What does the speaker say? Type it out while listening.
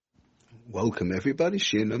Welcome everybody,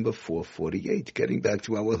 Shir number 448, getting back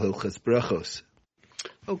to our Hilchas Brachos.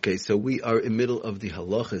 Okay, so we are in the middle of the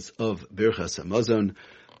halachas of Bרכת, המזון.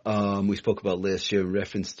 We spoke about last year in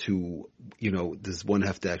reference to, does one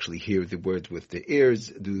have to actually hear the words with their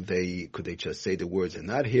ears? Could they just say the words and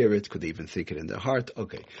not hear it? Could they even think it in their heart?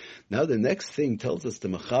 Okay. Now the next thing tells us the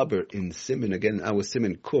Mechaber in Siman, again, our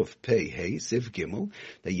Siman Kuf, Pei, Hey, Siv Gimel,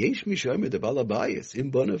 that Yesh Mishomer de Balabayas, in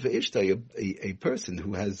Bona Ve'ishtai, a person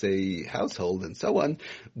who has a household and so on,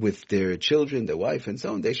 with their children, their wife and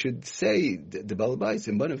so on, they should say, the Balabayas,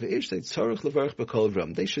 in Bona Ve'ishtai, Tzarech Levarech B'Kol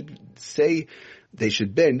Ram. They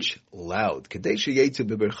should bench loud,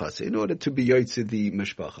 in order to be yotze the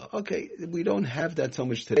mishpacha. Okay, we don't have that so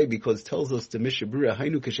much today because it tells us the Mishnah Berurah,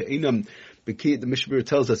 the Mishnah Berurah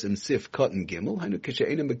tells us in Sif Cotton Gimel,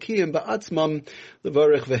 ba'atzmam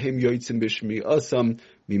levarech v'hem yotzim b'shmi asam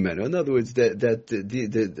mimenu. In other words, that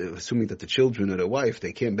assuming that the children or the wife,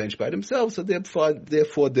 they can't bench by themselves, so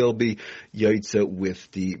therefore they'll be yotze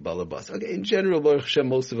with the balabas. Okay, in general, Baruch Hashem,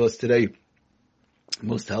 most of us today,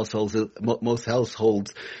 most households, the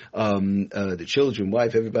children,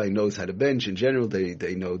 wife, everybody knows how to bench. In general,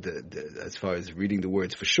 they know as far as reading the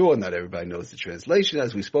words for sure. Not everybody knows the translation,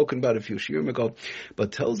 as we've spoken about a few shiurim ago.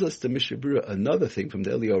 But tells us the Mishnah Berurah another thing from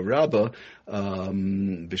the Eliyahu Rabbah,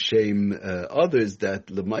 b'shem others, that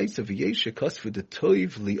l'maisa v'yesha kasvu the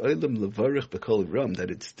toiv li'olam levarich b'kol ram, that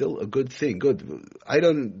it's still a good thing. Good.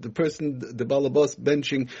 The balabas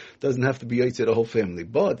benching doesn't have to be yotze the whole family,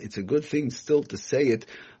 but it's a good thing still to say it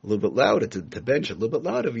a little bit louder, to bench a little bit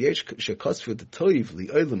louder. It's a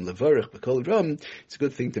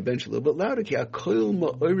good thing to bench a little bit louder,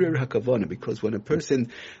 because when a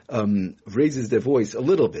person raises their voice a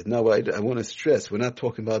little bit, now I want to stress, we're not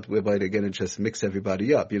talking about whereby they're going to just mix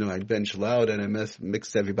everybody up. I bench loud and I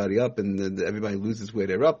mix everybody up and everybody loses where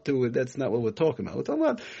they're up to. That's not what we're talking about. We're talking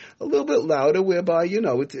about a little bit louder, whereby,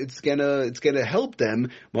 it's gonna help them.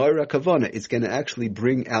 It's gonna actually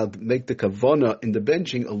make the kavana in the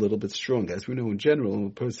benching a little bit stronger. As we know in general, a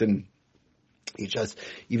person,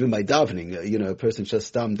 even by davening, a person just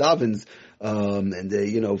stam davens, and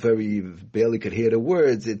they, very barely could hear the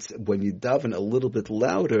words. It's when you daven a little bit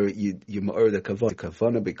louder, you ma'or the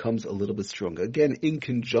kavana becomes a little bit stronger. Again, in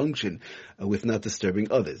conjunction with not disturbing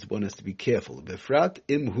others. One has to be careful. Befrat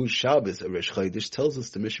imhu Shabbos a Rosh Chodesh tells us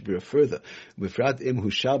the Mishnah Berurah further. Befrat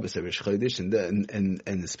imhu Shabbos a Rosh Chodesh,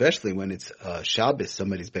 and especially when it's Shabbos,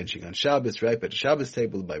 somebody's benching on Shabbos, right? By the Shabbos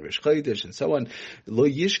table, by Rosh Chodesh, and so on. Lo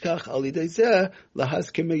yishkach al yidei zeh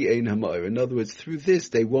lahas k'meyein hama'or. In other words, through this,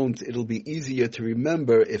 it'll be easier to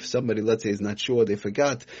remember if somebody, let's say, is not sure, they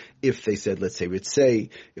forgot, if they said, let's say, Ritzei,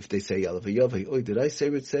 if they say Yalav Yavi, did I say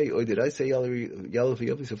Ritzei, did I say Yalav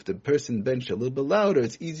Yavi? So if the person benched a little bit louder,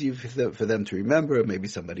 it's easier for them to remember, maybe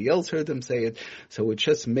somebody else heard them say it, so it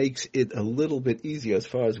just makes it a little bit easier as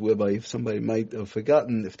far as whereby if somebody might have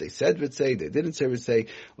forgotten, if they said Ritzei, they didn't say Ritzei,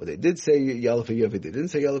 or they did say Yalav Yavi, they didn't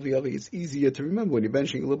say Yalav Yavi, it's easier to remember when you're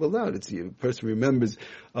benching a little bit loud. The person remembers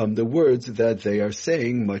the words that they are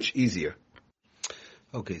saying much easier.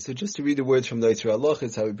 Okay, so just to read the words from the Yitzhak Halacha,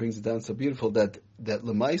 it's how he brings it down so beautiful that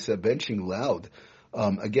Lamaisa, benching loud,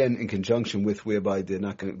 again in conjunction with whereby they're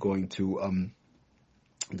not going to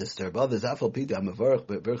disturb others. Even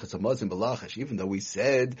though we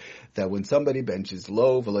said that when somebody benches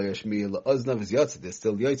low, they're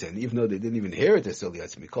still yotze, and even though they didn't even hear it, they're still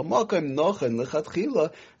yotze.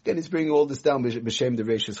 Again, he's bringing all this down b'shem the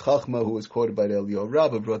Reishis Chachma, who was quoted by the Eliyahu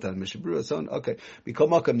Rabbah, brought down Mishnah Berurah, so on. Okay,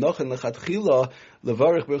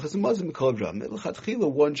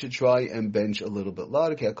 one should try and bench a little bit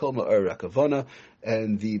louder.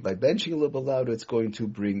 And by benching a little bit louder, it's going to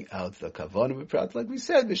bring out the kavanah. Like we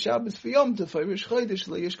said,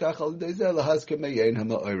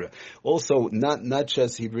 also, not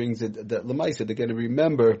just he brings it that lemaisa, they're going to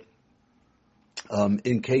remember.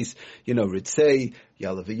 In case, Ritzei,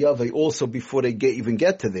 Yalav Yavai, also before they even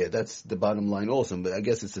get to there. That's the bottom line also. But I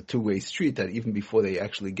guess it's a two-way street, that even before they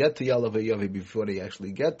actually get to Yalav Yavai, before they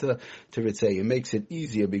actually get to Ritzei, it makes it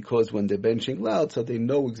easier because when they're benching loud, so they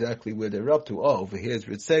know exactly where they're up to. Oh, over here's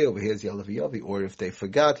Ritzei, over here's Yalav Yavai. Or if they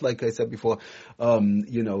forgot, like I said before,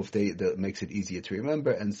 if that makes it easier to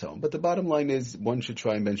remember, and so on. But the bottom line is, one should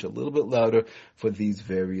try and bench a little bit louder for these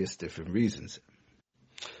various different reasons.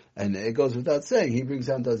 And it goes without saying, he brings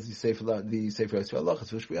down does the Sefer Yisrael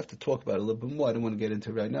Halachas, which we have to talk about a little bit more. I don't want to get into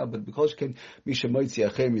it right now, but because Misha Moitzi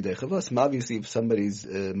Acher Midei Chavas, obviously if somebody's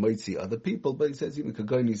Moitzi other people, but he says even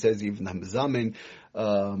Kagon, he says even Hamazamin,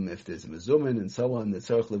 if there's Mazumin and so on, the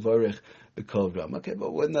Tzarech Levarech B'Kol Ram. Okay, but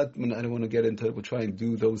I don't want to get into it. We'll try and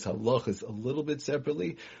do those halachas a little bit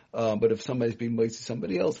separately. But if somebody's being Moitzi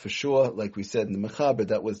somebody else, for sure, like we said in the Mechaber,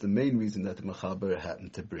 that was the main reason that the Mechaber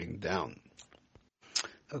happened to bring down.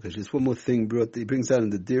 Okay, just one more thing. He brings out in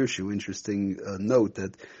the Dirshu, interesting note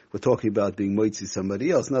that we're talking about being moitzi somebody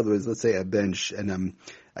else. In other words, let's say I bench and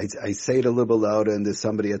I say it a little bit louder, and there's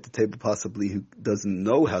somebody at the table possibly who doesn't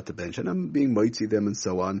know how to bench, and I'm being moitzi them and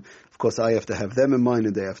so on. Of course, I have to have them in mind,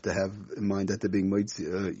 and they have to have in mind that they're being moitzi,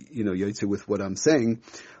 yotzi with what I'm saying,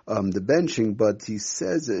 the benching. But he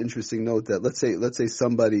says an interesting note that let's say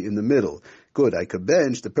somebody in the middle. Good, I could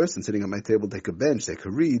bench. The person sitting at my table, they could bench. They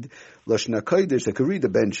could read Lashon HaKodesh. They could read the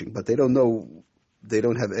benching, but they don't know. They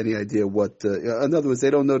don't have any idea what. In other words, they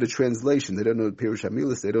don't know the translation. They don't know the Pirush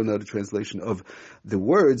HaMilas. They don't know the translation of the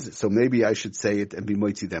words. So maybe I should say it and be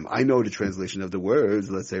moitzi them. I know the translation of the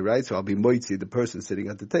words. Let's say, right? So I'll be moitzi the person sitting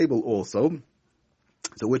at the table also.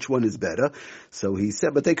 So which one is better? So he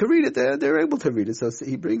said, but they can read it. They're able to read it. So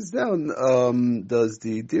he brings down, does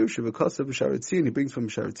the Dirshu V'Kosav B'Sharatzin. He brings from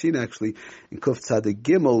B'Sharatzin actually in Kuf Tzadik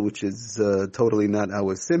Gimel, which is totally not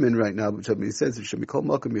our siman right now. But he says, Shemikol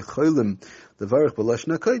Malkim Yecholim Levarech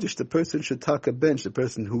B'Lashon HaKodesh. The person should take a bench. The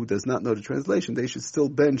person who does not know the translation, they should still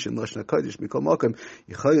bench in Lashon HaKodesh. Mikol Malkim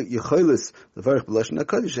Yecholis Levarech B'Lashon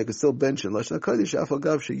HaKodesh. They can still bench in Lashon HaKodesh.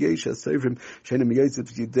 Afagav Sheyesh HaSeivrim Shenim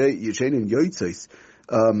Yotzes Shenim Yotzes.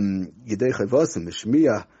 Yidei Chayvasim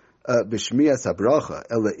B'Shmiya Sabracha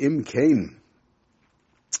Ela Im Kain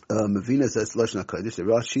Mavina says Lashon HaKodesh. The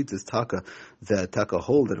Rosh Shitas Taka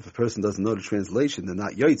hold that if a person doesn't know the translation, they're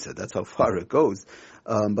not Yotzeh. That's how far it goes.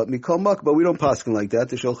 But Mikol Mak, but we don't paskin like that.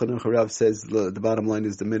 The Shulchan Aruch Harav says the bottom line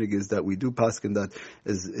is the minig is that we do paskin that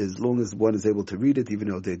as long as one is able to read it, even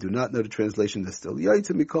though they do not know the translation, they're still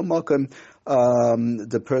Yotzeh. Mikol Makam,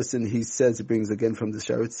 the person, he says, he brings again from the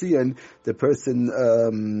Sharatzian, the person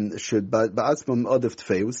should ba'atzmam adif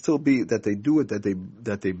tfei would still be that they do it,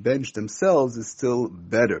 that they bench themselves is still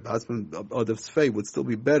better. Ba'atzmam adif tfei would still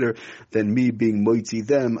be better than me being moitzi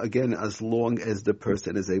them, again, as long as the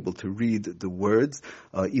person is able to read the words,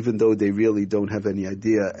 even though they really don't have any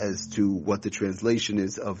idea as to what the translation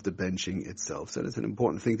is of the benching itself. So that's an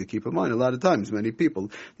important thing to keep in mind. A lot of times, many people,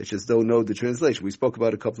 they just don't know the translation. We spoke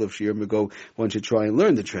about a couple of shiurim ago, one should try and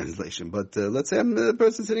learn the translation. But let's say I'm the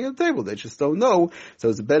person sitting at the table, they just don't know. So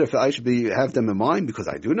it's better if I should have them in mind because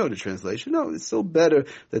I do know the translation. No, it's still better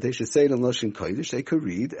that they should say it in Lashon Kodesh. They could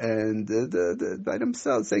read, and by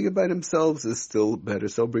themselves, saying it by themselves is still better.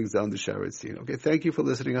 So it brings down the Sharat Sin. Okay, thank you for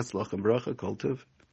listening. Atzlach and Beracha, Kol Tov.